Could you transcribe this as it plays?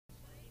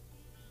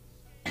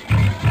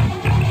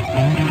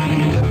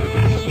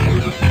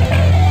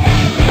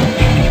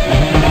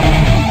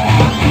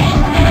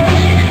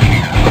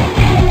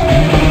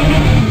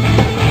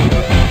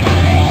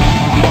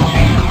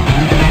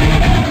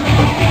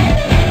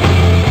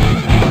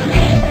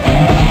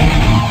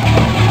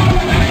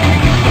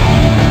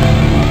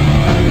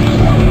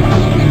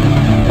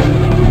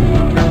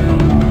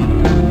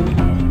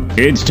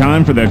It's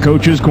time for the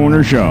Coach's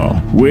Corner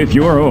Show with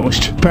your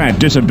host, Pat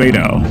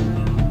Disabato.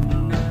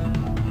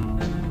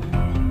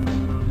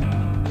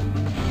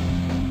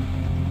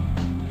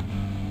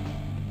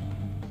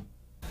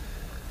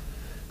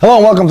 Hello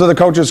and welcome to the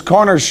Coach's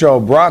Corner Show,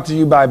 brought to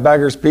you by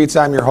Beggar's Pizza.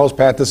 I'm your host,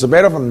 Pat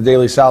Disabato from the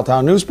Daily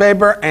Southtown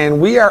newspaper,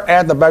 and we are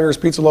at the Beggar's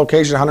Pizza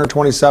location,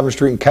 127th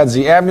Street and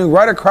Kedzie Avenue,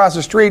 right across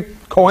the street,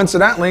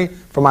 coincidentally,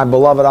 from my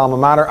beloved alma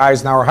mater,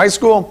 Eisenhower High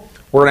School.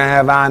 We're going to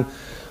have on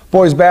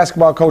boys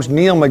basketball coach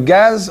Neil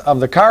Miguez of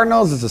the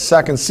Cardinals. It's the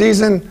second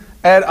season.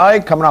 Ed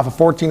Ike, coming off a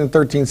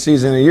 14-13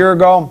 season a year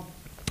ago.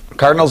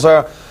 Cardinals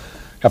have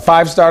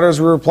 5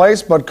 starters we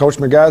replaced, but Coach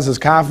Miguez is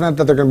confident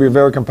that they're going to be a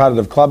very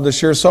competitive club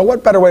this year. So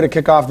what better way to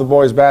kick off the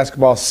boys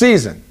basketball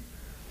season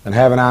than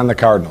having on the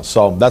Cardinals?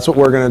 So that's what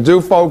we're going to do,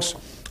 folks.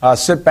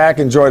 Sit back,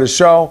 enjoy the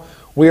show.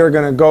 We are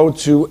going to go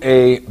to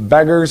a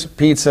Beggar's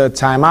Pizza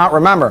timeout.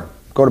 Remember,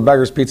 go to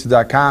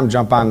beggarspizza.com,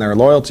 jump on their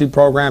loyalty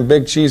program,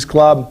 Big Cheese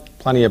Club.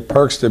 Plenty of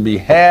perks to be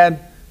had.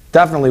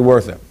 Definitely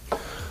worth it.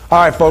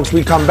 All right, folks,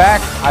 we come back.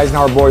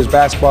 Eisenhower boys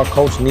basketball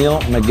coach Neil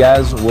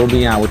Miguez will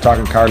be on. We're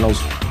talking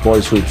Cardinals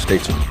boys hoops. Stay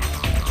tuned.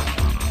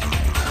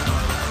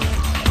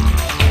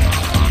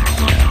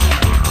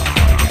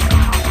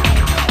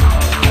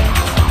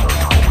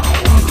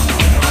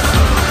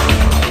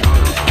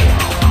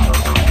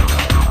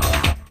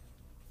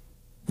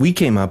 We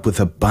came up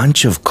with a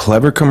bunch of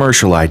clever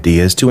commercial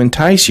ideas to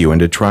entice you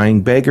into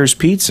trying Beggar's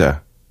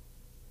Pizza.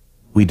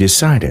 We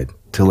decided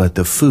to let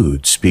the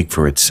food speak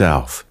for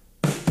itself.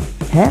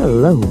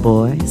 Hello,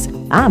 boys.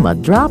 I'm a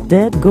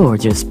drop-dead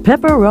gorgeous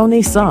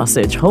pepperoni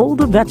sausage, hold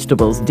the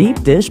vegetables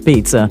deep dish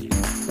pizza.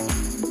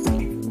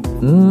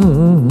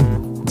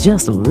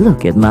 Just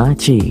look at my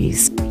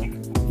cheese.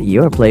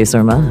 Your place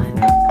or mine.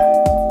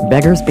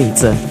 Beggar's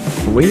Pizza.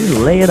 We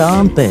lay it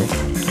on thick.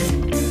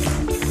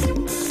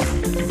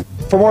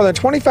 For more than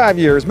 25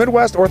 years,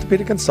 Midwest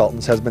Orthopedic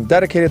Consultants has been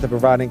dedicated to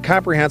providing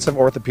comprehensive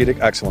orthopedic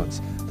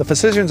excellence. The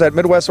physicians at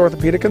Midwest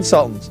Orthopedic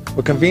Consultants,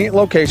 with convenient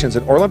locations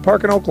in Orland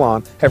Park and Oak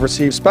Lawn, have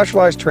received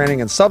specialized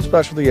training in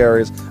subspecialty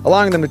areas,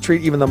 allowing them to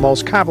treat even the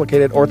most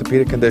complicated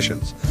orthopedic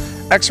conditions.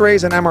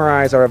 X-rays and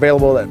MRIs are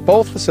available at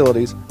both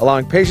facilities,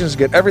 allowing patients to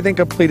get everything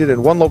completed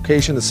in one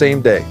location the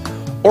same day.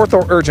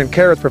 Ortho Urgent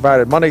Care is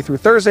provided Monday through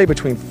Thursday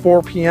between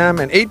 4 p.m.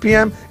 and 8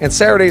 p.m. and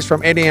Saturdays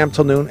from 8 a.m.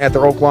 till noon at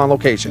their Oak Lawn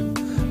location.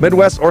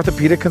 Midwest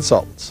Orthopedic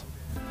Consultants.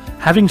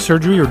 Having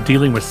surgery or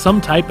dealing with some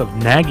type of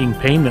nagging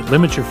pain that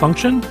limits your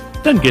function?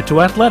 Then get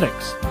to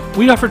Athletics.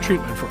 We offer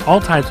treatment for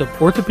all types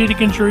of orthopedic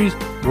injuries,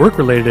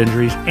 work-related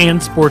injuries,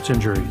 and sports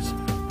injuries.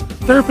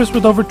 Therapists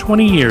with over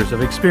 20 years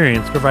of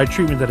experience provide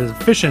treatment that is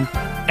efficient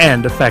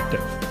and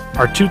effective.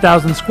 Our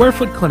 2,000 square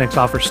foot clinics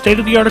offer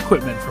state-of-the-art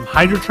equipment from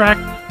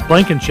HydroTrack,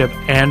 Blankenship,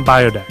 and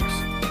Biodex.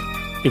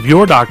 If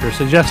your doctor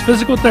suggests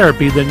physical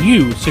therapy, then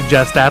you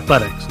suggest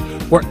Athletics,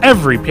 where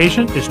every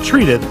patient is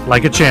treated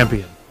like a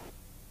champion.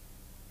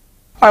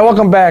 All right,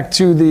 welcome back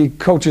to the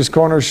Coach's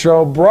Corner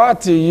Show,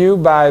 brought to you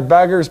by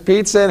Beggar's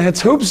Pizza. And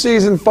it's hoop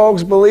season,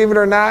 folks, believe it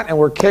or not, and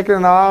we're kicking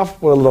it off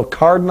with a little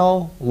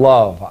Cardinal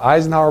love.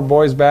 Eisenhower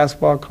boys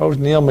basketball coach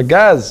Neil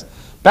Miguez.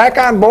 Back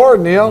on board,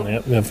 Neil.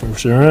 Yep, for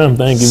sure am.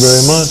 Thank you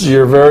very much.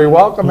 You're very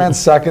welcome, man.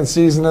 Second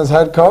season as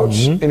head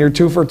coach, and you're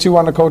 2 for 2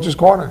 on the Coach's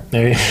Corner.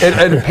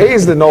 It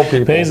pays to know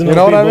people. Pays to know you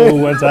know people what I mean?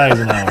 who went to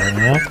Eisenhower, you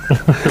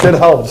know? It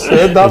helps.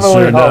 It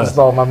definitely sure helps, does.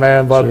 though, my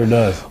man. But Sure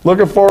does.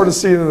 looking forward to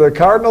seeing the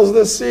Cardinals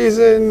this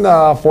season.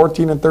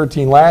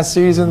 14-13 last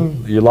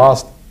season. You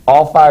lost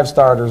all 5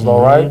 starters, though,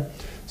 right?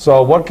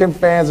 So what can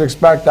fans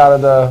expect out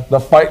of the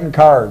fighting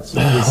Cards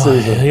this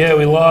season? Yeah,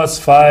 we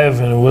lost 5,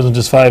 and it wasn't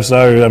just 5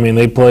 starters. I mean,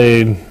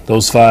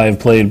 those 5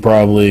 played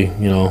probably,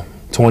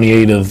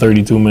 28 to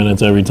 32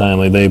 minutes every time.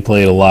 Like, they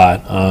played a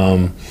lot.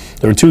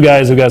 There were 2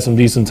 guys who got some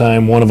decent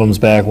time. One of them's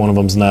back, one of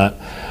them's not.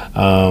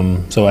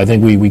 So I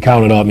think we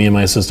counted up, me and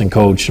my assistant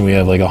coach, and we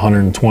have like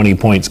 120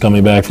 points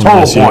coming back from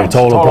this year.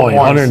 Total points.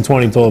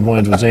 120 total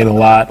points, which ain't a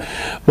lot.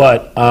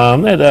 But,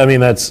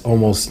 that's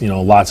almost,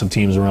 lots of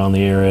teams around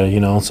the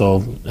area,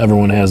 so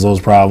everyone has those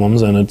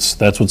problems, and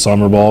that's what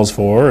summer ball's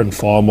for, and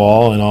fall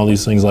ball, and all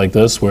these things like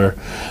this, where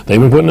they've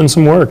been putting in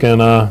some work.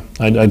 And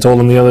I told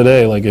them the other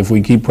day, like, if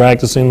we keep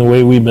practicing the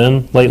way we've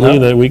been lately,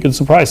 that we could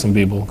surprise some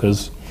people,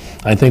 because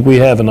I think we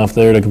have enough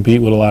there to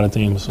compete with a lot of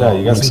teams. So yeah,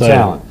 you got some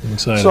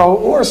talent. So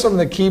who are some of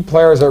the key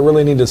players that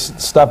really need to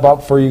step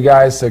up for you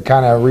guys to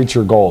kind of reach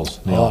your goals?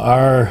 Well,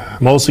 our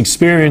most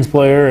experienced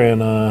player,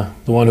 and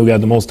the one who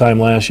got the most time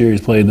last year,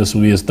 this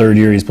will be his 3rd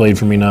year he's played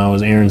for me now,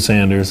 is Aaron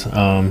Sanders.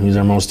 He's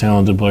our most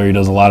talented player. He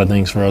does a lot of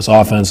things for us,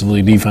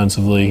 offensively,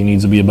 defensively. He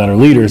needs to be a better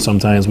leader,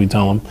 sometimes we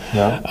tell him.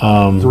 Yeah.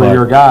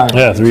 3-year guy.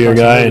 Yeah, 3-year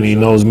guy, and he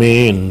knows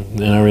me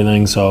and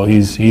everything. So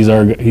he's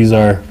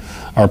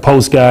our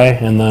post guy,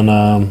 and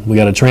then we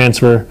got a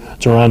transfer,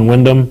 Jerron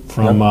Wyndham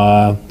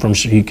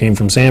he came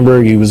from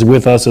Sandburg. He was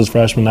with us as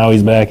freshman. Now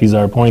he's back. He's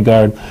our point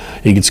guard.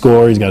 He can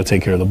score. He's got to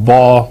take care of the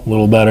ball a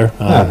little better,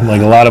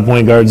 like a lot of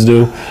point guards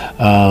do.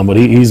 But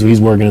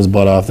he's working his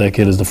butt off. That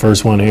kid is the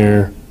first one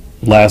here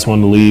last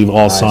one to leave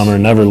all summer,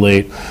 never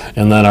late.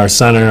 And then our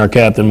center, our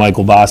captain,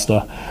 Michael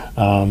Basta,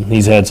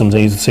 he's had same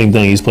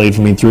thing. He's played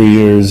for me 3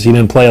 years. He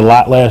didn't play a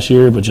lot last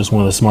year, but just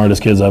one of the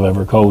smartest kids I've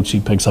ever coached. He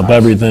picks up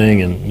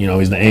everything, and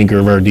he's the anchor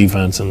of our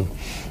defense, and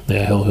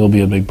yeah, he'll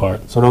be a big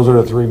part. So those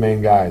are the three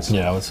main guys.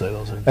 Yeah, I would say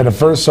those are. And the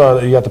first,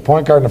 you got the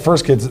point guard, and the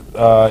first kid's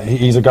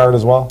he's a guard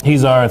as well.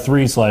 He's our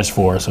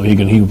 3/4, so he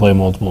can play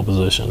multiple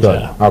positions. Good.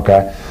 Yeah.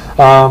 Okay.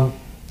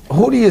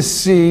 Who do you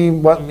see?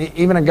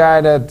 Even a guy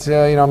that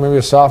maybe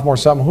a sophomore or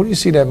something. Who do you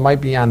see that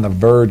might be on the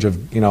verge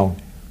of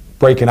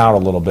breaking out a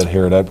little bit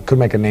here that could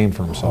make a name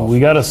for himself?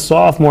 We got a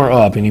sophomore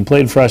up, and he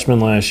played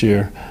freshman last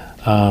year.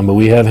 But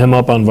we have him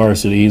up on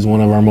varsity. He's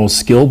one of our most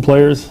skilled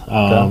players.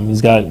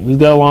 He's got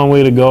a long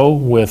way to go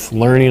with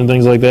learning and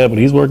things like that, but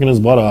he's working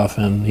his butt off,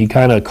 and he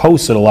kind of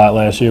coasted a lot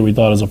last year, we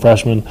thought, as a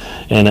freshman,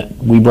 and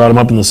we brought him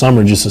up in the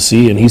summer just to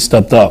see, and he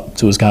stepped up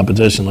to his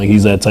competition. Like,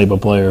 he's that type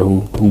of player who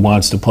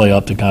wants to play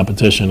up to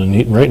competition,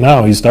 and right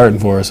now he's starting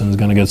for us and is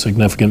going to get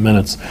significant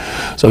minutes.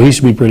 So he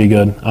should be pretty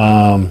good.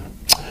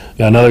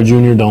 Got another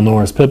junior, Del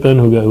Norris Pippin,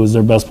 who was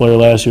their best player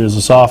last year as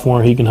a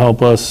sophomore. He can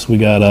help us. We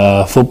got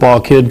a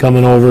football kid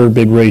coming over,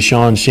 big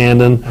Sean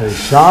Shandon.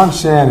 Sean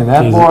Shandon,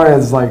 that boy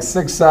is like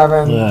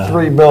 6'7",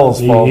 3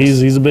 bills, folks.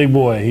 He's a big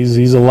boy.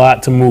 He's a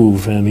lot to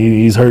move, and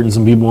he's hurting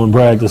some people in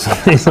practice,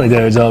 things like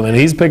that. And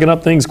he's picking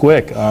up things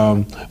quick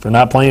for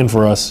not playing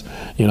for us.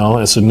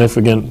 It's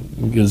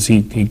significant because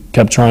he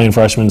kept trying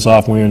freshman,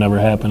 sophomore year, never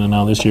happened, and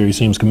now this year he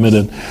seems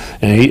committed,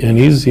 and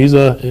he's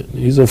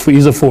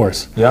a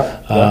force.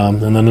 Yep.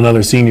 And then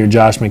another senior,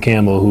 Josh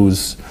McCampbell,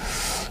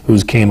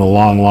 who's came a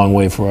long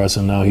way for us,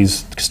 and now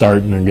he's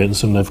starting and getting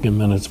significant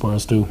minutes for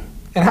us too.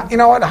 And you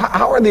know what?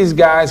 How are these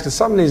guys? Because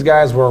some of these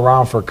guys were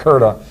around for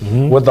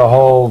Curta with the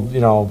whole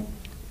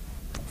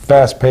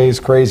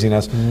fast-paced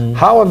craziness.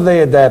 How have they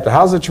adapted?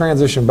 How's the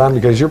transition been?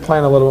 Because you're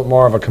playing a little bit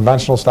more of a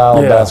conventional style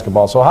of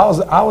basketball. So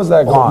how has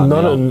that gone?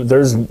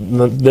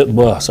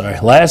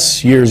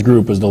 Last year's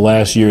group was the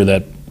last year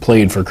that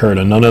played for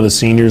Curta. None of the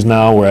seniors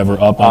now were ever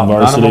up on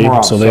varsity,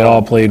 so they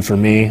all played for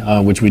me,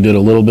 which we did a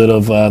little bit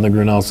of the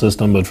Grinnell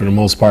system, but for the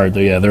most part,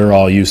 they're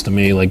all used to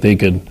me. Like, they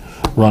could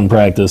run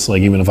practice,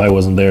 like, even if I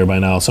wasn't there by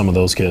now, some of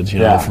those kids,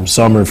 from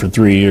summer for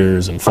 3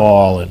 years and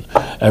fall and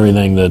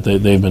everything that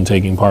they've been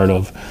taking part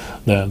of.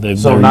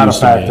 So not a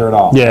factor at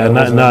all? Yeah,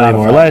 not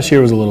anymore. Last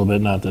year was a little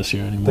bit, not this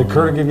year anymore. Did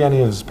Curta give you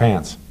any of his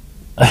pants?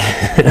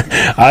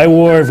 I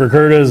wore for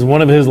Curtis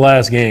one of his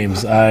last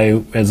games.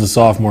 As a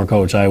sophomore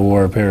coach, I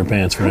wore a pair of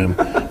pants for him,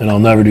 and I'll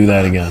never do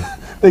that again.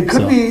 They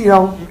could be,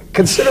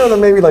 consider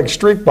them maybe like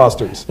streak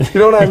busters. You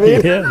know what I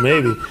mean? Yeah,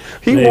 maybe.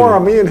 He wore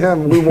them. Me and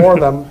him, we wore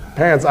them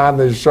pants on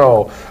this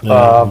show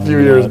a few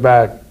years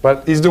back.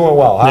 But he's doing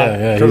well. Huh?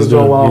 Yeah, he's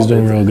doing well. He's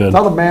doing real good.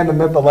 Tell the man, the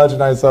myth, the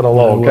legend, I said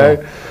hello.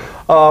 Okay.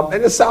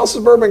 In the South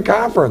Suburban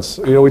Conference,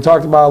 we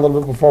talked about it a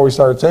little bit before we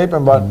started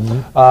taping, but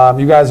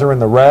you guys are in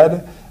the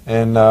red.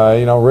 And,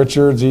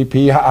 Richards, EP,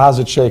 how's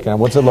it shaking?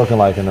 What's it looking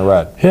like in the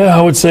red? Yeah,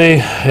 I would say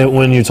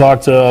when you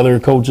talk to other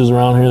coaches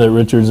around here that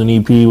Richards and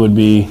EP would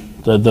be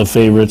the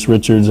favorites.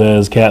 Richards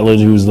has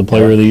Catledge, who's the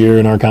player of the year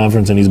in our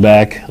conference, and he's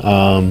back.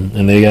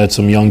 And they got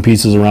some young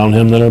pieces around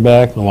him that are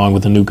back, along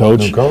with the new coach.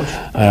 New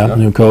coach?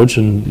 New coach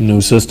and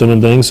new system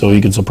and things, so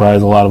he could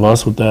surprise a lot of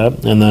us with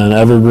that. And then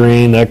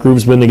Evergreen, that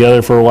group's been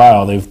together for a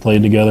while. They've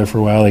played together for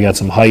a while. They got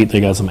some height. They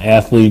got some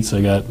athletes.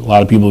 They got a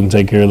lot of people who can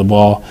take care of the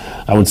ball.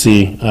 I would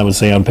say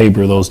on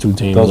paper those two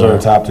teams. Those are the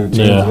top two teams.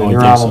 Yeah,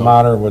 your alma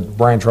mater with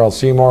Braintrell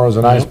Seymour is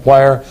a nice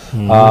player,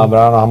 but I don't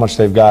know how much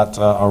they've got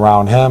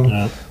around him.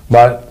 Yeah.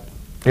 But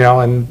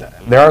and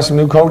there are some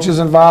new coaches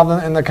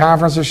involved in the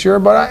conference this year.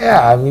 But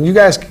you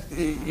guys,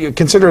 you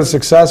consider it a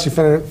success. You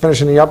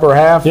finish in the upper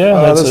half.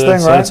 Yeah, this thing,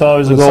 right? That's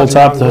always a goal.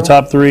 The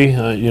top three.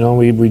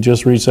 We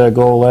just reached that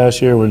goal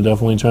last year. We're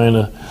definitely trying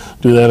to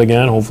do that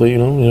again. Hopefully, you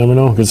never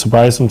know. Could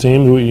surprise some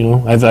teams.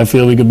 I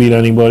feel we could beat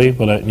anybody,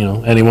 but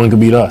anyone could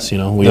beat us.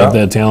 We have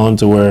that talent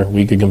to where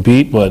we could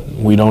compete, but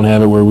we don't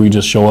have it where we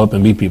just show up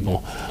and beat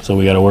people. So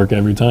we got to work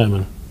every time,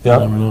 and you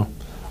never know.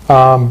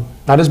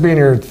 Now, this being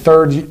your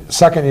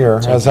second year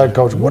as head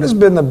coach, what has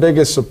been the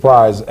biggest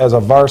surprise as a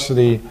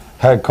varsity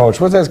head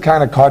coach? What has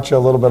kind of caught you a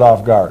little bit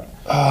off guard?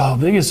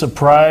 Biggest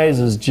surprise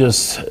is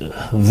just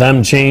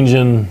them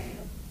changing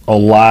a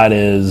lot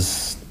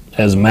as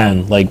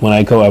men. Like when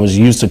I was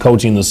used to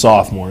coaching the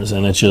sophomores,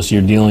 and it's just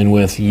you're dealing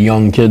with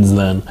young kids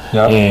then,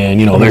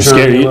 and they're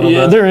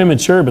scared. They're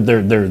immature, but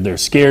they're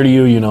scared of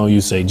you.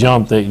 You say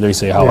jump, they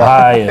say how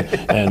high,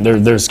 and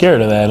they're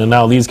scared of that. And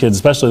now these kids,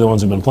 especially the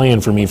ones who've been playing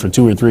for me for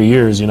 2 or 3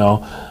 years,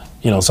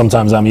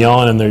 sometimes I'm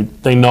yelling and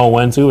they know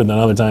when to, and then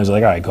other times they're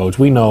like, all right, coach,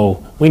 we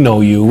know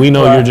you,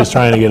 you're just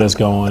trying to get us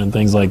going and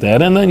things like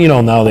that. And then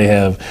now they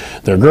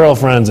have their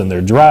girlfriends and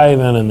they're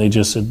driving, and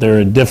they're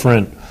a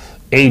different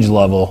age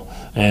level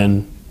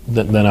and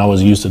than I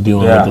was used to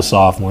dealing with the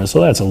sophomores. So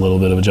that's a little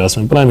bit of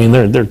adjustment. But I mean,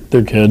 they're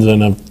kids,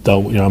 and I've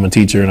dealt. I'm a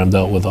teacher, and I've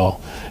dealt with all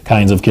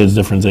kinds of kids,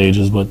 different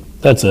ages. But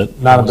that's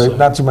it. Not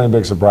too many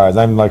big surprises.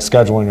 I mean, like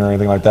scheduling or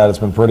anything like that. It's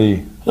been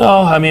pretty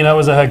No, I mean, I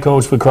was a head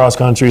coach for cross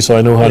country, so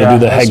I knew how to do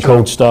the head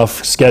coach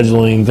stuff,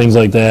 scheduling, things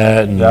like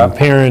that, and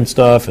parent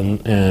stuff,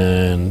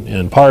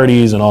 and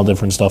parties, and all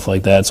different stuff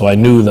like that. So I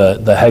knew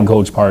the head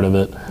coach part of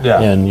it.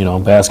 Yeah.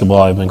 And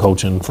basketball, I've been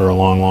coaching for a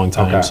long, long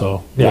time. Okay.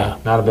 So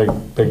not a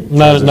big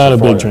not a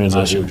big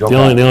transition. The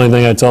only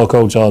thing I tell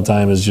coach all the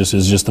time is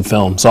just the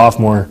film.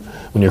 Sophomore,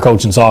 when you're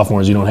coaching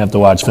sophomores, you don't have to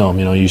watch film.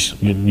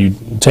 You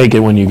take it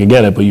when you can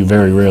get it, but you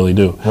very rarely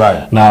do.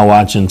 Right. Now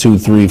watching 2,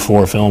 3,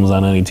 4 films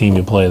on any team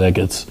you play, that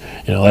gets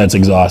that's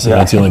exhausting. Yeah.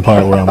 That's the only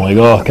part where I'm like,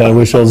 oh, God, I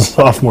wish I was a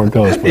sophomore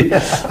coach.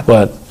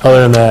 But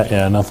other than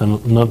that,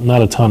 nothing,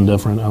 not a ton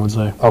different, I would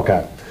say.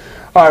 Okay.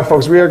 All right,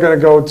 folks, we are going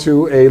to go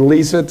to a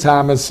Lisa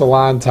Thomas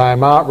salon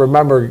timeout.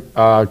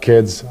 Remember,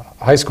 kids,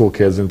 high school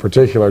kids in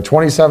particular,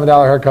 $27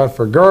 haircut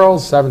for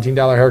girls, $17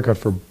 haircut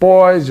for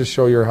boys. Just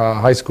show your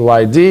high school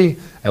ID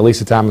at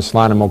Lisa Thomas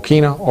Salon in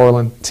Mokina,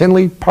 Orland,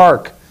 Tinley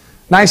Park.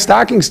 Nice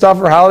stocking stuff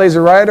for holidays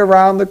are right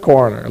around the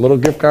corner. A little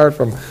gift card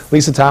from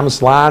Lisa Thomas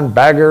Salon,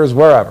 Beggars,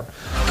 wherever.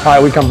 All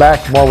right, we come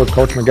back more with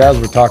Coach Miguez.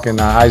 We're talking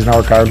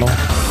Eisenhower Cardinal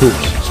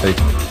hoops. Stay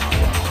tuned.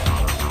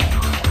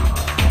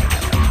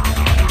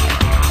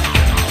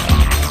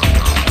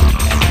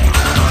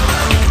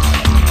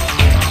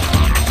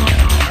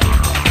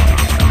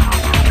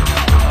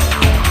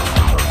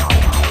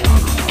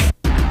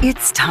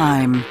 It's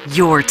time,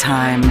 your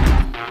time.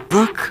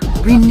 Look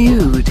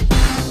renewed.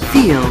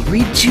 Feel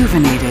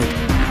rejuvenated.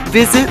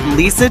 Visit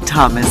Lisa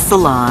Thomas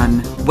Salon.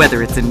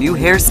 Whether it's a new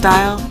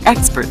hairstyle,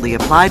 expertly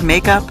applied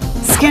makeup,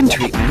 skin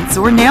treatments,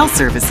 or nail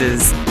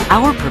services,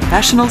 our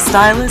professional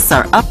stylists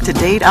are up to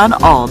date on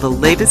all the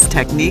latest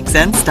techniques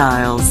and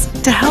styles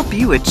to help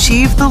you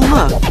achieve the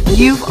look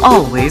you've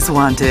always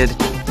wanted.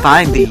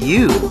 Find the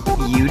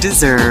you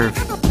deserve.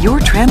 Your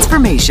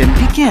transformation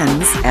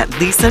begins at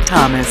Lisa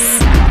Thomas.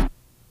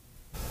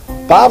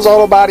 Bob's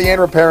Auto Body and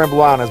Repair in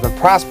Blue Island has been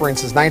prospering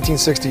since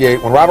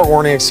 1968 when Robert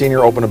Warniak Sr.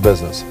 opened a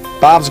business.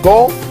 Bob's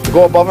goal? To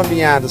go above and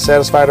beyond to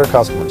satisfy their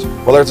customers.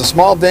 Whether it's a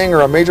small ding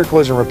or a major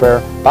collision repair,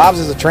 Bob's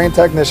has a trained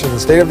technician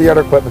and state-of-the-art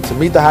equipment to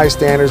meet the high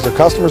standards their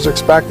customers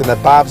expect and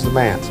that Bob's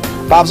demands.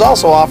 Bob's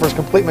also offers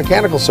complete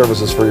mechanical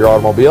services for your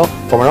automobile,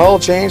 from an oil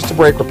change to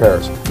brake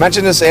repairs.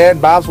 Mention this ad,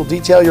 Bob's will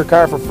detail your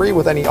car for free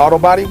with any auto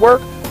body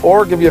work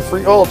or give you a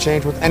free oil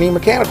change with any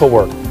mechanical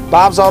work.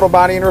 Bob's Auto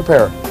Body and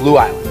Repair, Blue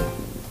Island.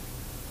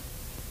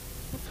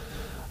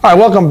 All right,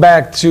 welcome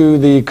back to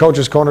the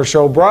Coach's Corner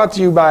Show, brought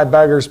to you by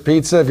Beggars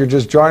Pizza. If you're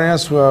just joining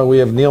us, we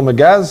have Neil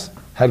Miguez,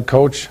 head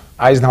coach,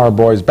 Eisenhower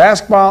Boys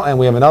Basketball, and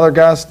we have another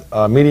guest,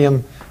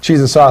 medium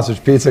cheese and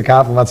sausage pizza,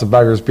 compliments of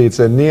Beggars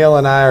Pizza. Neil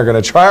and I are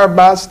going to try our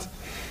best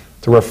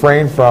to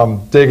refrain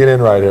from digging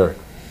in right here.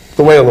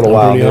 To wait a little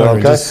while, Neil,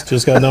 okay?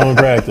 Just got done with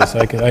practice.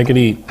 I could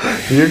eat.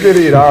 You could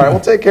eat. All right, we'll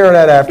take care of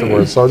that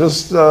afterwards. So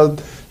just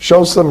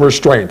show some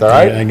restraint, all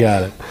right? I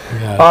got it.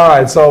 All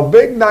right, so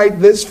big night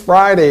this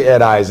Friday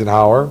at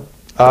Eisenhower.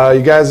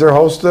 You guys are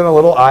hosting a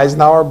little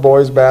Eisenhower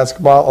Boys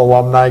Basketball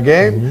alumni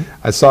game.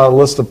 Mm-hmm. I saw a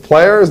list of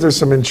players. There's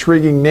some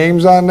intriguing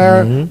names on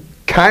there. Mm-hmm.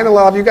 Kind of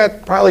love. You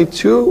got probably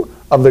two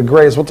of the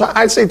greatest. Well,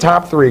 I'd say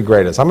top three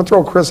greatest. I'm going to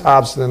throw Chris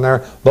Hobson in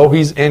there, though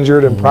he's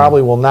injured and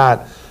probably will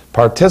not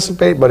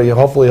participate, but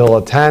hopefully he'll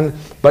attend.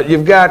 But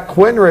you've got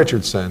Quinn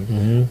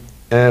Richardson,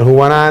 who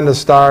went on to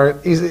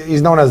start.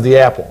 He's known as the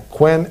Apple,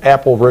 Quinn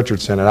Apple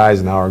Richardson at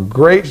Eisenhower.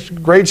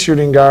 Great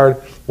shooting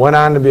guard. Went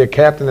on to be a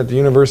captain at the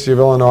University of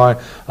Illinois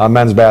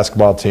men's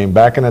basketball team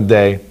back in the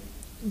day,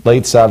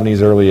 late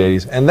 70s, early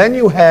 80s. And then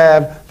you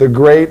have the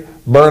great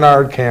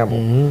Bernard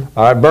Campbell.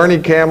 Bernie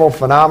Campbell,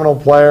 phenomenal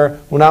player,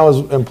 who now is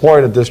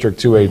employed at District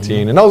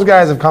 218. And those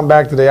guys have come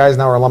back to the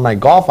Eisenhower alumni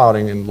golf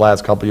outing in the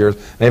last couple of years.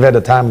 They've had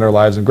the time of their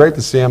lives, and great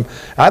to see them.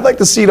 I'd like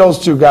to see those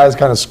two guys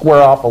kind of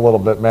square off a little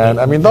bit, man.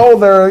 I mean, though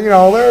they're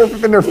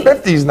in their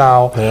 50s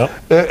now,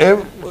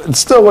 it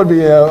still would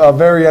be a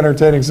very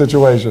entertaining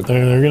situation.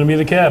 They're going to be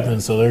the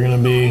captains, so they're going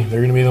to be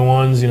the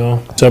ones,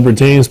 separate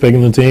teams,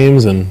 picking the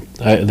teams, and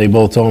they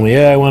both told me,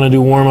 I want to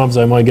do warm-ups.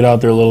 I might get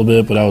out there a little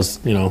bit, but I was,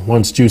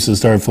 once juices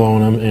start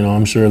flowing,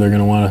 I'm sure they're going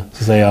to want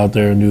to stay out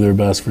there and do their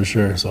best for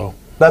sure. So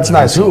that's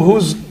nice.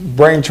 Whose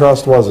brain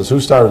trust was this? Who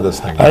started this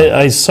thing?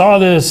 I saw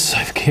this.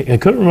 I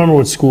couldn't remember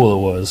what school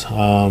it was.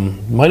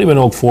 Might have been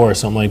Oak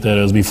Forest, something like that.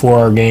 It was before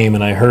our game,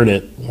 and I heard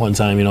it one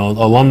time.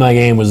 Alumni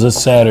game was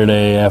this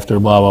Saturday after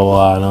blah blah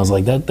blah, and I was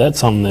like, that's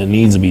something that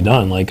needs to be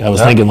done. Like I was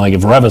thinking, like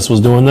if Revis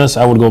was doing this,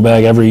 I would go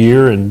back every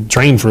year and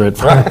train for it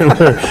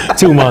for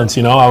 2 months.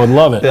 I would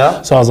love it.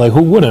 Yeah. So I was like,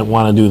 who wouldn't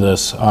want to do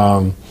this?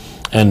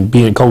 And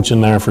being a coach in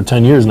there for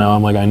 10 years now,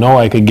 I'm like, I know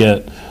I could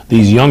get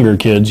these younger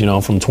kids,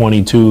 from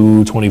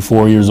 22,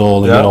 24 years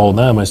old and get a hold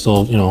of them. I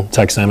still,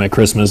 text them at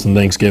Christmas and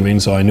Thanksgiving,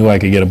 so I knew I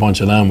could get a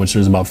bunch of them, which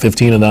there's about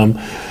 15 of them.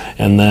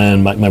 And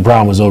then my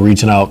problem was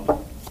reaching out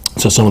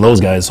So some of those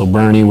guys. So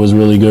Bernie was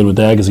really good with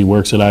that because he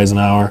works at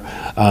Eisenhower.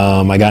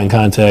 I got in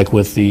contact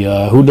with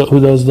the who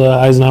does the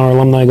Eisenhower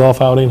alumni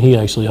golf outing. He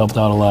actually helped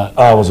out a lot.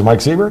 Was it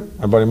Mike Siebert?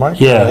 Our buddy Mike?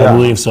 Yeah, I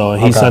believe so.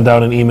 He sent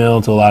out an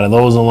email to a lot of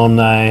those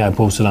alumni. I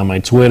posted on my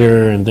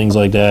Twitter and things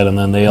like that, and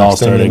then they all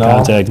started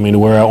contacting me to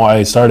where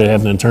I started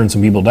having to turn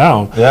some people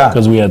down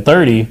because we had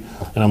 30.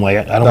 And I'm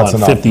like, I don't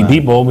want 50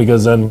 people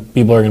because then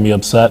people are going to be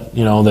upset,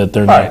 that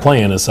they're not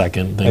playing a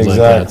second, things like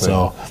that.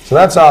 So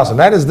that's awesome.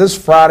 That is this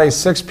Friday,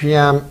 6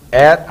 p.m.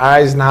 at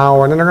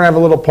Eisenhower. And then they're going to have a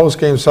little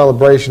post-game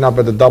celebration up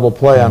at the Double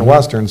Play on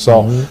Western.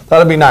 So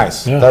that'll be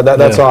nice. Yeah.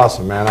 That's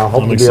awesome, man. I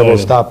hope to be able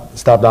to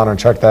stop down and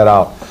check that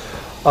out.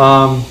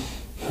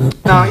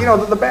 Now,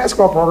 the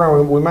basketball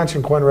program, we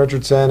mentioned Quinn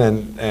Richardson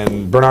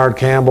and Bernard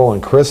Campbell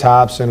and Chris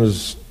Hobson,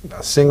 who's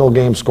a single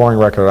game scoring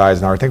record at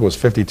Eisenhower. I think it was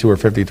 52 or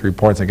 53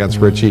 points against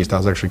Rich East. I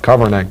was actually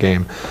covering that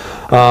game.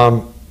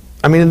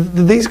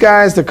 These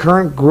guys, the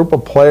current group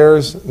of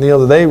players, Neil,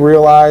 do they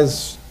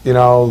realize,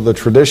 the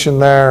tradition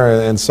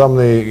there and some of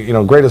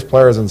the, greatest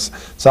players in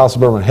South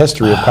Suburban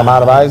history have come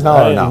out of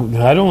Eisenhower or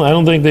no? I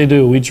don't think they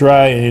do. We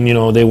try,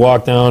 and, they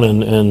walk down,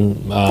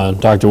 and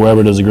Dr.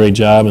 Weber does a great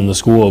job in the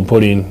school of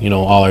putting,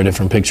 all our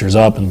different pictures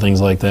up and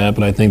things like that,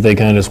 but I think they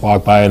kind of just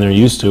walk by and they're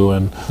used to,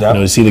 and,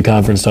 see the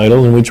conference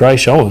titles, and we try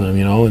showing them,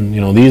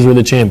 and, these are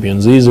the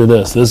champions, these are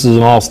this is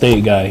an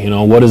all-state guy,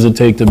 what does it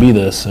take to be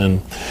this? And,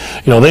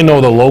 they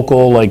know the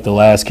local, like the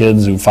last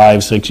kids who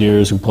 5-6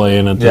 years who play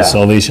in at the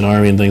Salvation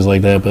Army and things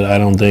like that, but I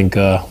don't think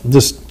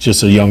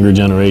just a younger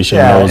generation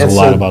knows a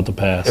lot about the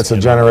past. It's a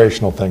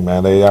generational thing,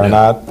 man. They are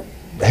not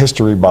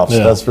history buffs,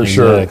 that's for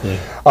sure. It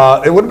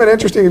would have been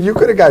interesting if you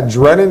could have got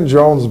Drennan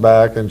Jones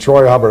back and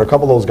Troy Hubbard, a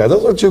couple of those guys.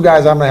 Those are two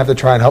guys I'm going to have to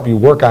try and help you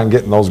work on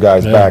getting those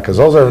guys back, because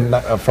those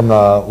are from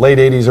the late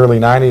 80s, early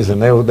 90s, and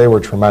they were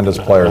tremendous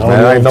players,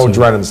 man. I know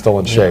Drennan's still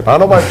in shape. I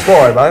don't know about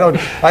Troy,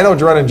 but I know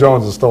Drennan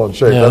Jones is still in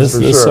shape, that's for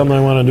sure. This is something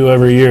I want to do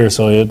every year,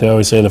 so they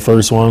always say the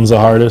first one's the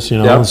hardest,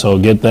 so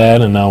get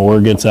that, and now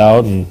word gets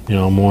out, and,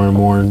 more and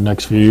more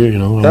next few years, I'd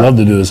love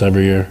to do this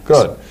every year.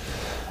 Good.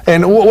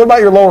 And what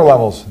about your lower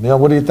levels?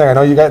 What do you think? I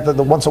know you got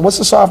the one. So what's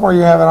the sophomore you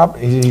having up?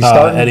 He's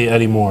starting?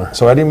 Eddie Moore.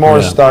 So Eddie Moore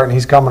is starting.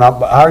 He's coming up.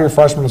 How are your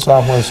freshmen and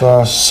sophomores?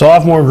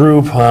 Sophomore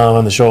group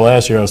on the show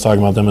last year, I was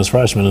talking about them as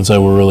freshmen and said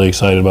we're really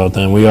excited about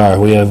them. We are.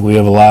 We have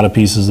a lot of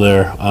pieces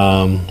there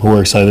who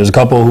are excited. There's a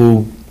couple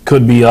who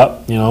could be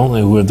up,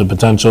 who have the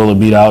potential to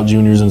beat out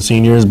juniors and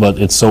seniors, but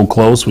it's so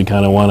close. We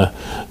kind of want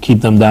to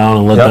keep them down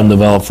and let them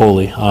develop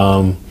fully.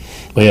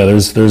 But yeah,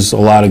 there's a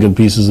lot of good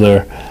pieces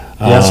there.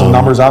 You have some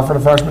numbers out for the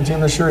freshman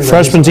team this year?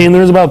 Freshman team,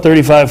 there's about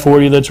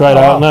 35-40 that tried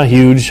out. Not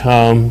huge,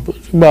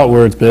 about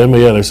where it's been. But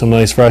yeah, there's some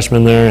nice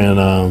freshmen there,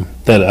 and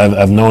that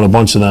I've known a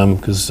bunch of them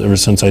because ever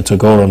since I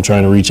took over, I'm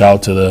trying to reach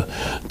out to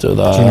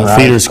the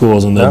feeder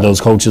schools, and those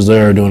coaches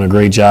there are doing a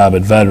great job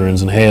at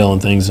Veterans and Hale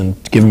and things, and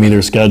giving me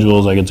their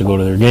schedules. I get to go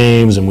to their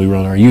games, and we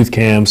run our youth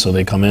camps, so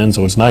they come in.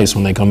 So it's nice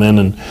when they come in,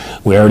 and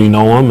we already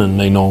know them, and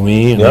they know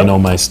me, and they know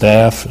my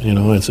staff.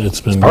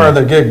 It's been part of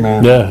the gig,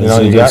 man. Yeah,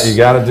 you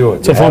got to do it.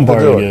 It's a fun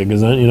part of the gig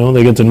because then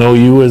they get to know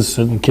you as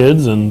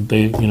kids, and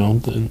they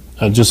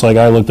just like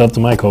I looked up to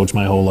my coach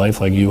my whole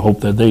life, like you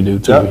hope that they do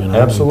too.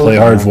 Absolutely. Play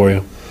hard for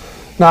you.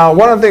 Now,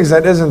 one of the things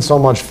that isn't so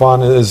much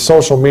fun is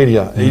social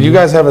media. You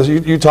guys have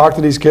you talk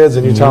to these kids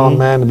and you tell them,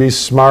 man, to be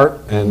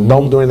smart and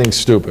don't do anything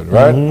stupid,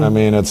 right? I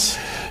mean, it's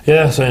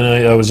yes. And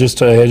I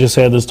just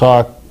had this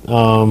talk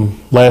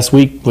last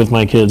week with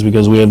my kids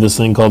because we have this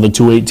thing called the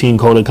 218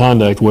 Code of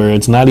Conduct, where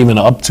it's not even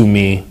up to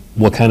me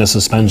what kind of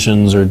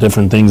suspensions or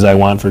different things I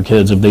want for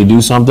kids. If they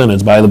do something,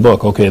 it's by the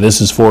book. Okay,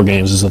 this is 4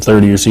 games. This is a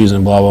 30-year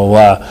season. Blah blah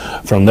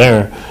blah. From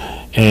there.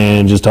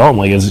 And just tell them,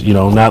 like, it's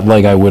not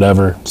like I would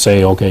ever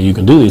say, okay, you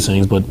can do these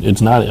things, but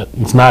it's not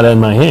in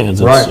my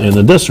hands. It's in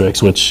the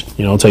districts, which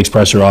takes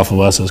pressure off of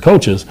us as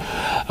coaches.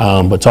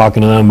 But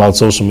talking to them about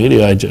social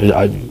media,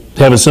 I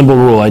have a simple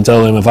rule. I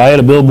tell them, if I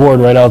had a billboard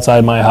right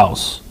outside my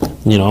house,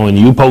 and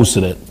you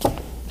posted it,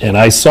 and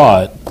I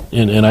saw it,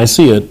 and I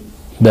see it,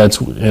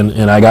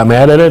 and I got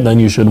mad at it, then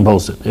you shouldn't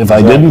post it. If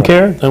I didn't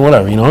care, then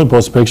whatever.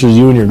 Post pictures of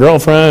you and your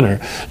girlfriend,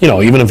 or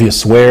even if you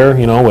swear,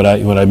 would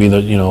I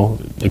be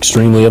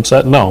extremely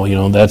upset?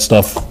 No, that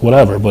stuff,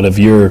 whatever. But if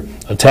you're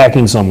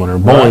attacking someone or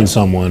bullying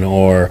someone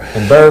or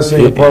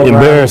embarrassing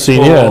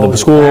the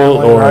school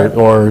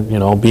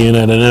or being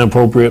at an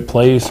inappropriate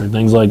place or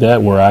things like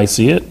that where I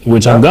see it,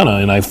 which I'm gonna,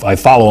 and I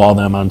follow all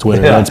them on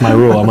Twitter. That's my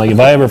rule. I'm like, if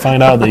I ever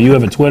find out that you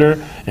have a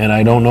Twitter and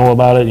I don't know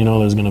about it,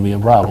 there's gonna be a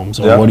problem.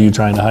 So what are you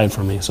trying to hide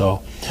from me?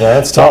 So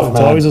it's tough, man. It's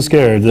always a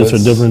scare. It's a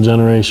different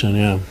generation,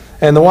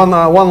 And the one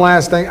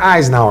last thing,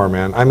 Eisenhower,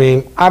 man. I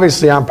mean,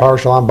 obviously I'm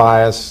partial, I'm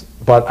biased,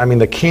 but I mean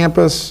the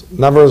campus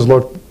never has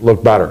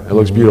looked better. It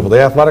looks beautiful.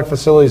 The athletic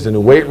facilities, the new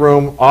weight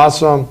room,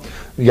 awesome.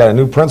 You got a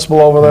new principal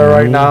over there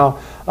right now.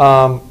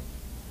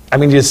 I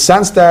mean, do you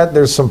sense that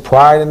there's some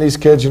pride in these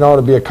kids,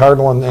 to be a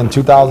Cardinal in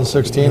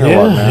 2016 or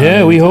what, man?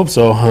 Yeah, we hope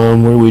so.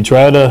 We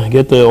try to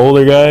get the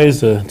older guys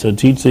to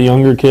teach the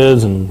younger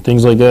kids and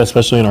things like that,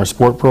 especially in our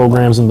sport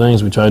programs and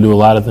things. We try to do a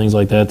lot of things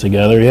like that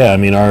together. Yeah, I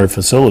mean, our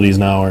facilities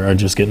now are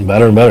just getting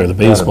better and better. The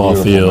baseball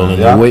field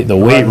and the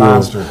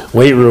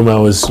weight room I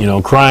was,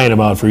 crying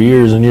about for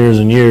years and years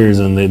and years,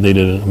 and they did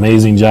an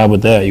amazing job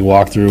with that. You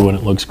walk through and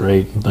it looks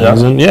great. And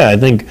things. And I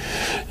think,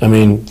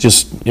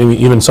 just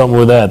even something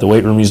with that, the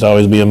weight room used to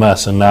always be a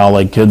mess, and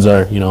now kids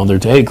are, they're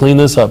hey, clean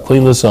this up.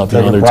 They're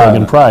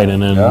taking pride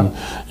in it,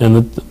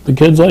 and the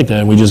kids like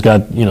that. And we just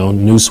got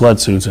new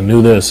sweatsuits and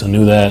new this and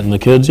new that, and the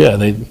kids, I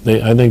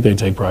think they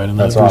take pride in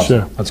that. That's for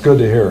awesome. Sure. That's good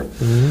to hear.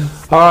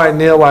 All right,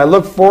 Neil. Well, I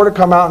look forward to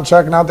coming out and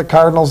checking out the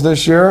Cardinals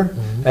this year,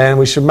 and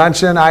we should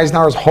mention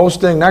Eisenhower's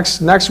hosting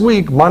next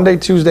week, Monday,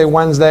 Tuesday,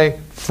 Wednesday,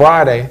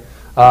 Friday,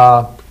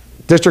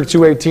 District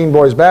 218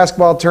 boys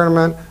basketball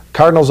tournament.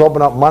 Cardinals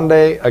open up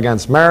Monday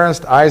against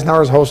Marist.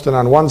 Eisenhower's hosting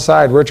on one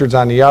side, Richards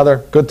on the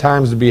other. Good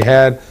times to be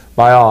had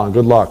by all, and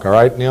good luck. All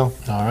right, Neil?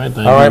 All right, thank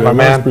you very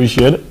much.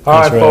 Appreciate it.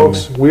 All right,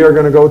 folks, we are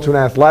going to go to an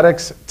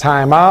athletics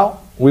timeout.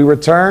 We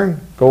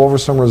return, go over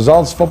some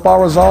results,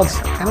 football results,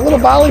 and a little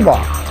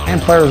volleyball,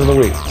 and players of the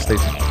week. Stay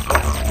tuned.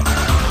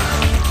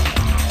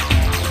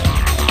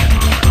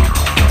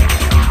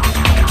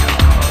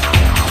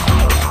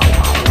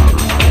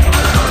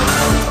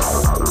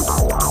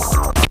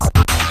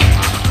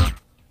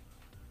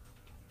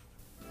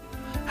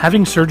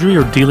 Having surgery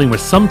or dealing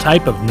with some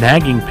type of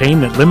nagging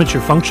pain that limits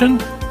your function?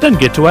 Then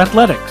get to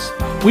Athletics.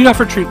 We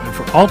offer treatment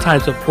for all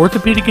types of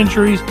orthopedic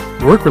injuries,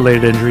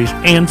 work-related injuries,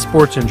 and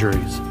sports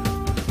injuries.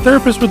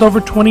 Therapists with over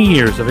 20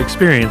 years of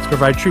experience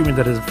provide treatment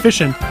that is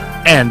efficient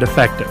and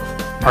effective.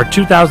 Our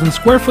 2,000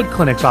 square foot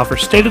clinics offer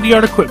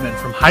state-of-the-art equipment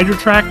from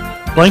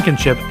HydroTrack,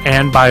 Blankenship,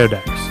 and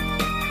Biodex.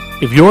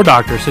 If your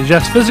doctor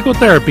suggests physical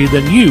therapy,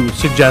 then you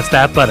suggest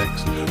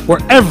Athletics, where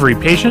every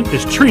patient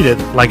is treated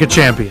like a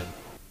champion.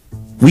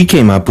 We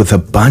came up with a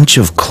bunch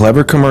of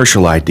clever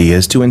commercial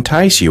ideas to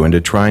entice you into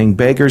trying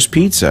Beggar's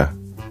Pizza.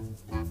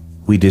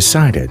 We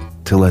decided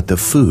to let the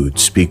food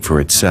speak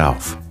for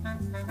itself.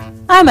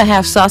 I'm a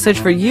half sausage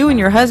for you and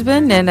your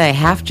husband, and a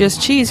half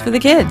just cheese for the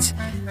kids,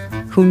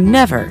 who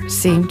never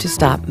seem to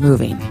stop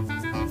moving.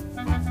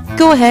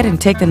 Go ahead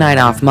and take the night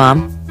off,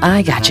 Mom.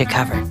 I got you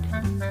covered.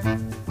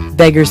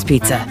 Beggar's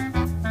Pizza.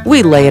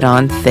 We lay it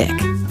on thick.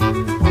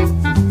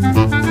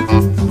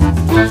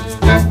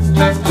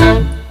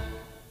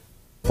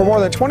 For more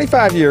than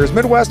 25 years,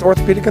 Midwest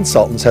Orthopedic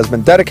Consultants has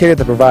been dedicated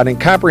to providing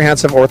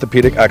comprehensive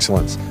orthopedic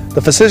excellence. The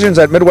physicians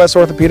at Midwest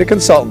Orthopedic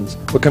Consultants,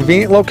 with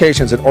convenient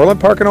locations in Orland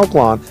Park and Oak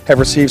Lawn, have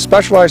received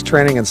specialized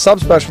training in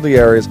subspecialty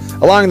areas,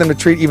 allowing them to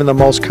treat even the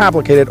most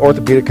complicated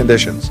orthopedic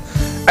conditions.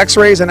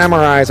 X-rays and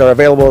MRIs are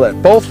available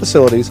at both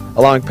facilities,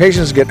 allowing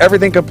patients to get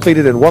everything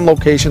completed in one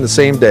location the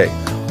same day.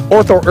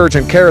 Ortho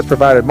Urgent Care is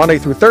provided Monday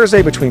through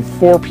Thursday between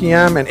 4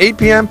 p.m. and 8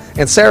 p.m.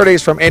 and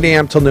Saturdays from 8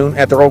 a.m. till noon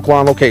at their Oak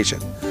Lawn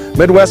location.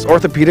 Midwest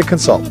Orthopedic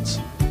Consultants.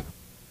 All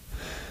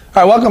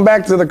right, welcome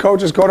back to the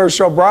Coach's Corner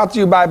Show, brought to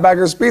you by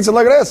Beggar's Pizza.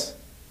 Look at this,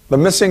 the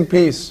missing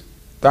piece.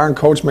 Darn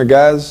Coach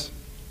Miguez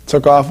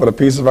took off with a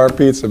piece of our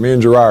pizza, me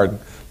and Gerard.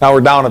 Now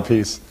we're down a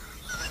piece.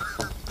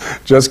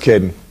 Just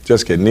kidding.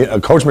 Just kidding.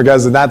 Coach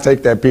Miguez did not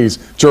take that piece.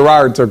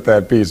 Gerard took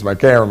that piece, my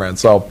cameraman.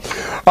 So,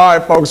 all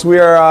right, folks, we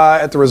are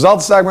at the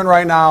results segment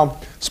right now,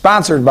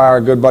 sponsored by our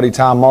good buddy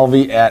Tom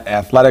Mulvey at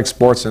Athletic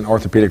Sports and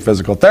Orthopedic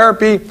Physical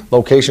Therapy,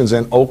 locations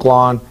in Oak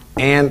Lawn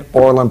and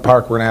Orland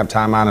Park. We're going to have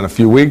time on in a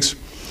few weeks.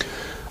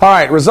 All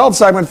right, results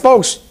segment.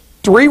 Folks,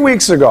 3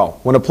 weeks ago,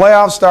 when the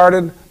playoffs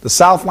started, the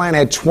Southland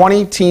had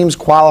 20 teams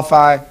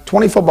qualify,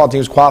 20 football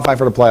teams qualify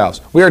for the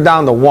playoffs. We are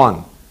down to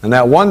one, and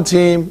that one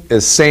team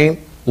is St.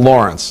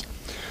 Lawrence.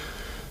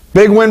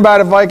 Big win by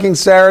the Vikings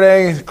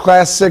Saturday,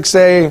 Class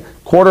 6A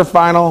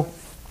quarterfinal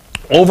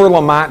over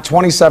Lamont,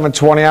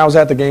 27-20. I was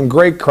at the game.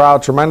 Great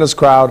crowd, tremendous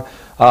crowd.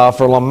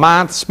 For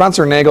Lamont,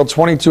 Spencer Nagel,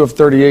 22 of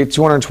 38,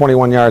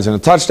 221 yards and a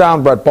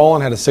touchdown. Brett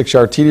Bolin had a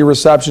 6-yard TD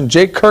reception.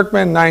 Jake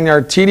Kirkman,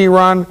 9-yard TD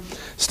run.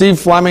 Steve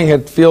Fleming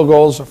hit field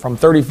goals from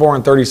 34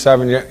 and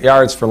 37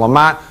 yards for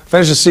Lamont.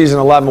 Finished the season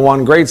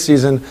 11-1. Great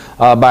season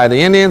by the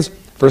Indians.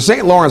 For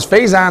St. Lawrence,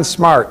 Faison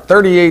Smart,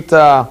 38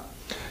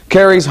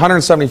 carries,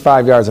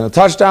 175 yards and a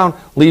touchdown.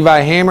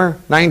 Levi Hamer,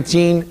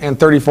 19 and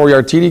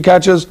 34-yard TD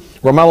catches.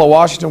 Romello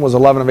Washington was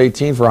 11 of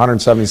 18 for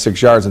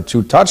 176 yards and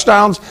 2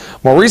 touchdowns.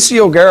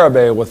 Mauricio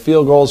Garibay with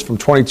field goals from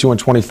 22 and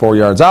 24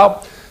 yards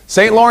out.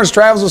 St. Lawrence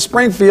travels to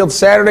Springfield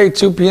Saturday,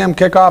 2 p.m.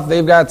 kickoff.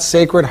 They've got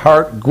Sacred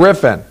Heart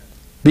Griffin.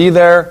 Be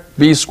there,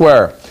 be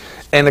square.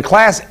 In the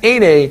Class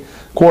 8A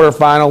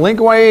quarterfinal,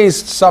 Lincoln Way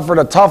East suffered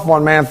a tough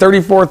one, man.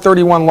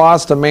 34-31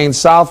 loss to Maine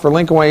South for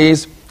Lincoln Way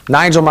East.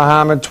 Nigel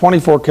Muhammad,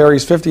 24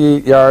 carries,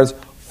 58 yards,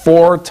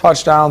 4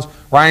 touchdowns.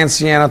 Ryan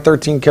Sienna,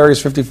 13 carries,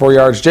 54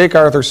 yards. Jake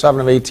Arthur, 7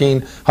 of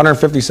 18,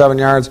 157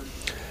 yards.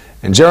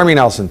 And Jeremy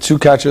Nelson, 2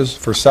 catches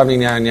for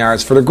 79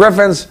 yards for the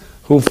Griffins,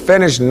 who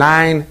finished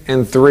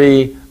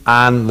 9-3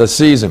 on the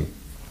season.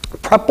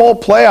 Prep Bowl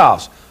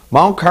playoffs.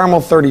 Mount Carmel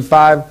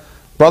 35,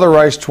 Brother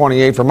Rice,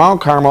 28. For Mount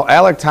Carmel,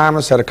 Alec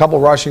Thomas had a couple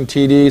rushing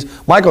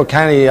TDs. Michael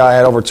Kennedy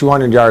had over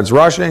 200 yards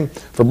rushing.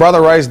 For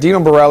Brother Rice, Dino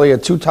Borelli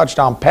had 2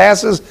 touchdown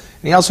passes,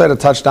 and he also had a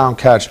touchdown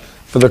catch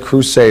for the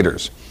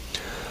Crusaders.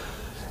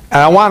 And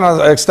I want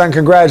to extend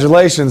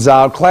congratulations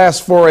out. Class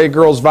 4A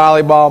girls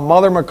volleyball,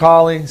 Mother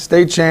McCauley,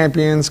 state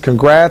champions.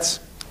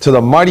 Congrats to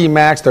the Mighty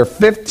Macs, their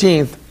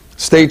 15th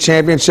state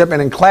championship.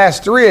 And in Class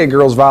 3A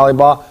girls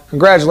volleyball,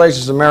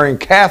 congratulations to Marion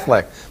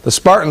Catholic. The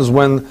Spartans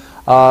win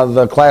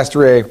the Class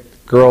 3A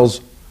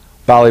girls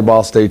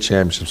volleyball state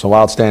championship. So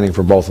outstanding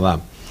for both of them.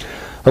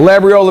 The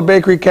Labriola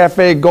Bakery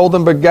Cafe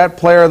Golden Baguette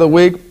Player of the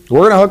Week.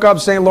 We're going to hook up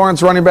St.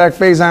 Lawrence running back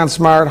Faison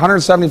Smart,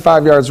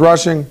 175 yards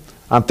rushing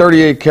on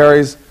 38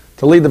 carries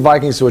to lead the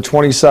Vikings to a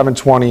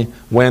 27-20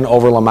 win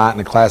over Lamont in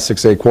the Class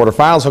 6A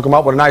quarterfinals. Hook them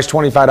up with a nice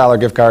 $25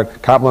 gift card.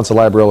 Compliments of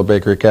Labriola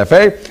Bakery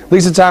Cafe.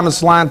 Lisa Thomas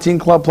Salon Teen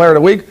Club Player of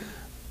the Week.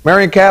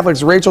 Marion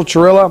Catholic's Rachel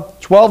Chirilla,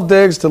 12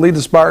 digs to lead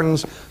the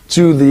Spartans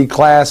to the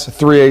Class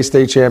 3A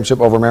state championship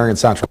over Marion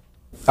Central.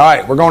 All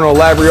right, we're going to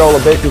a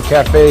Labriola Bakery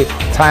Cafe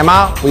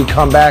timeout. We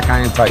come back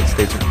high and tight.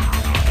 Stay tuned.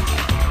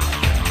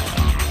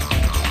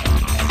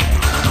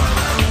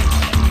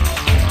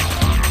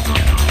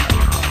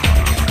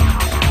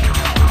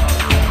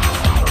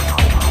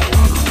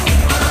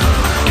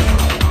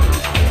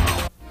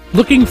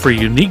 Looking for a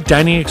unique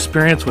dining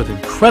experience with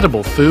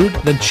incredible food?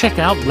 Then check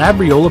out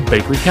Labriola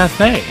Bakery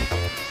Cafe.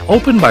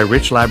 Opened by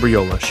Rich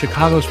Labriola,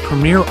 Chicago's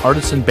premier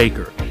artisan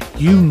baker,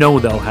 you know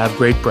they'll have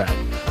great bread,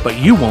 but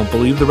you won't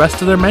believe the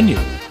rest of their menu.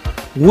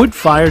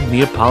 Wood-fired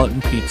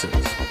Neapolitan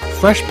pizzas,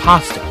 fresh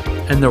pasta,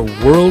 and their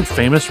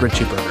world-famous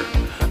Richie Burger.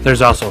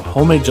 There's also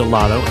homemade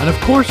gelato and, of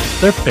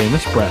course, their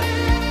famous bread.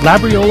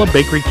 Labriola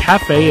Bakery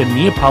Cafe and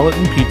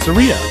Neapolitan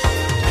Pizzeria,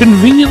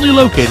 conveniently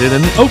located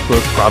in the Oak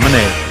Brook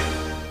Promenade.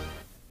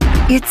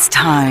 It's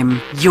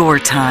time, your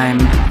time.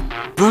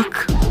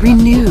 Look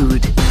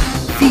renewed.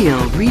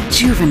 Feel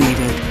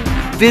rejuvenated.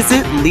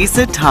 Visit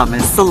Lisa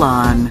Thomas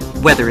Salon.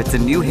 Whether it's a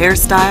new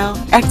hairstyle,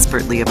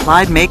 expertly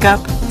applied makeup,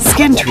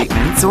 skin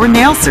treatments, or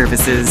nail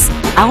services,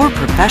 our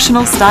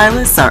professional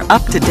stylists are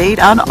up to date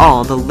on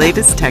all the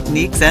latest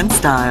techniques and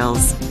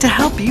styles to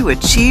help you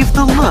achieve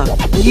the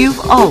look you've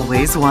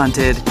always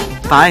wanted.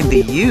 Find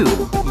the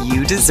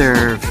you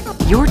deserve.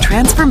 Your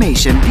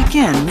transformation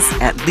begins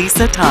at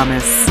Lisa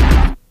Thomas.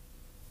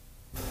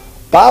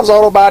 Bob's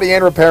Auto Body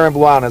and Repair in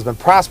Blue Island has been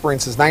prospering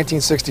since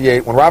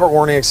 1968 when Robert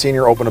Warniak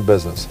Sr. opened a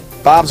business.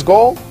 Bob's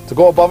goal? To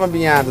go above and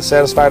beyond to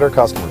satisfy their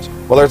customers.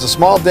 Whether it's a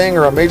small ding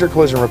or a major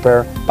collision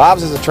repair,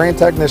 Bob's has trained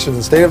technicians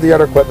and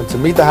state-of-the-art equipment to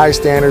meet the high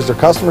standards their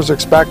customers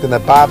expect and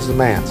that Bob's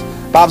demands.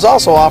 Bob's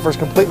also offers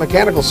complete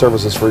mechanical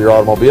services for your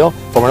automobile,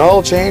 from an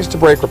oil change to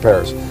brake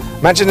repairs.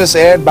 Mention this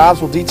ad,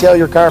 Bob's will detail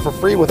your car for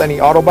free with any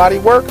auto body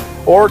work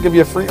or give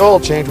you a free oil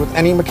change with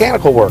any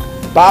mechanical work.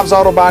 Bob's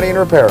Auto Body and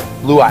Repair,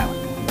 Blue Island.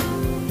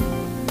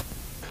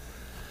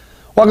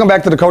 Welcome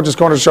back to the Coach's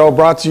Corner Show,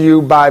 brought to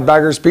you by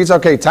Beggar's Pizza.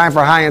 Okay, time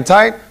for High and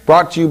Tight,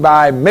 brought to you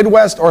by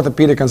Midwest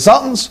Orthopedic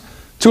Consultants,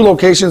 2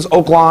 locations,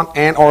 Oak Lawn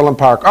and Orland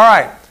Park. All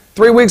right,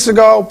 3 weeks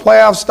ago,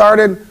 playoffs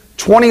started.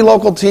 20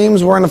 local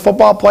teams were in the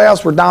football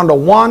playoffs. We're down to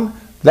 1,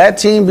 that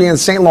team being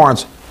St.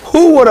 Lawrence.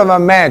 Who would have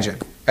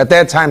imagined at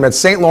that time that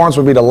St. Lawrence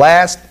would be the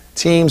last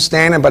team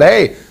standing? But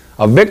hey,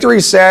 a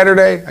victory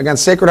Saturday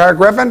against Sacred Heart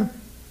Griffin,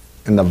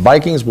 and the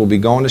Vikings will be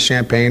going to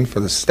Champaign for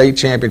the state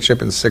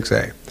championship in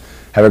 6A.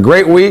 Have a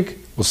great week.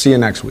 We'll see you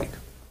next week.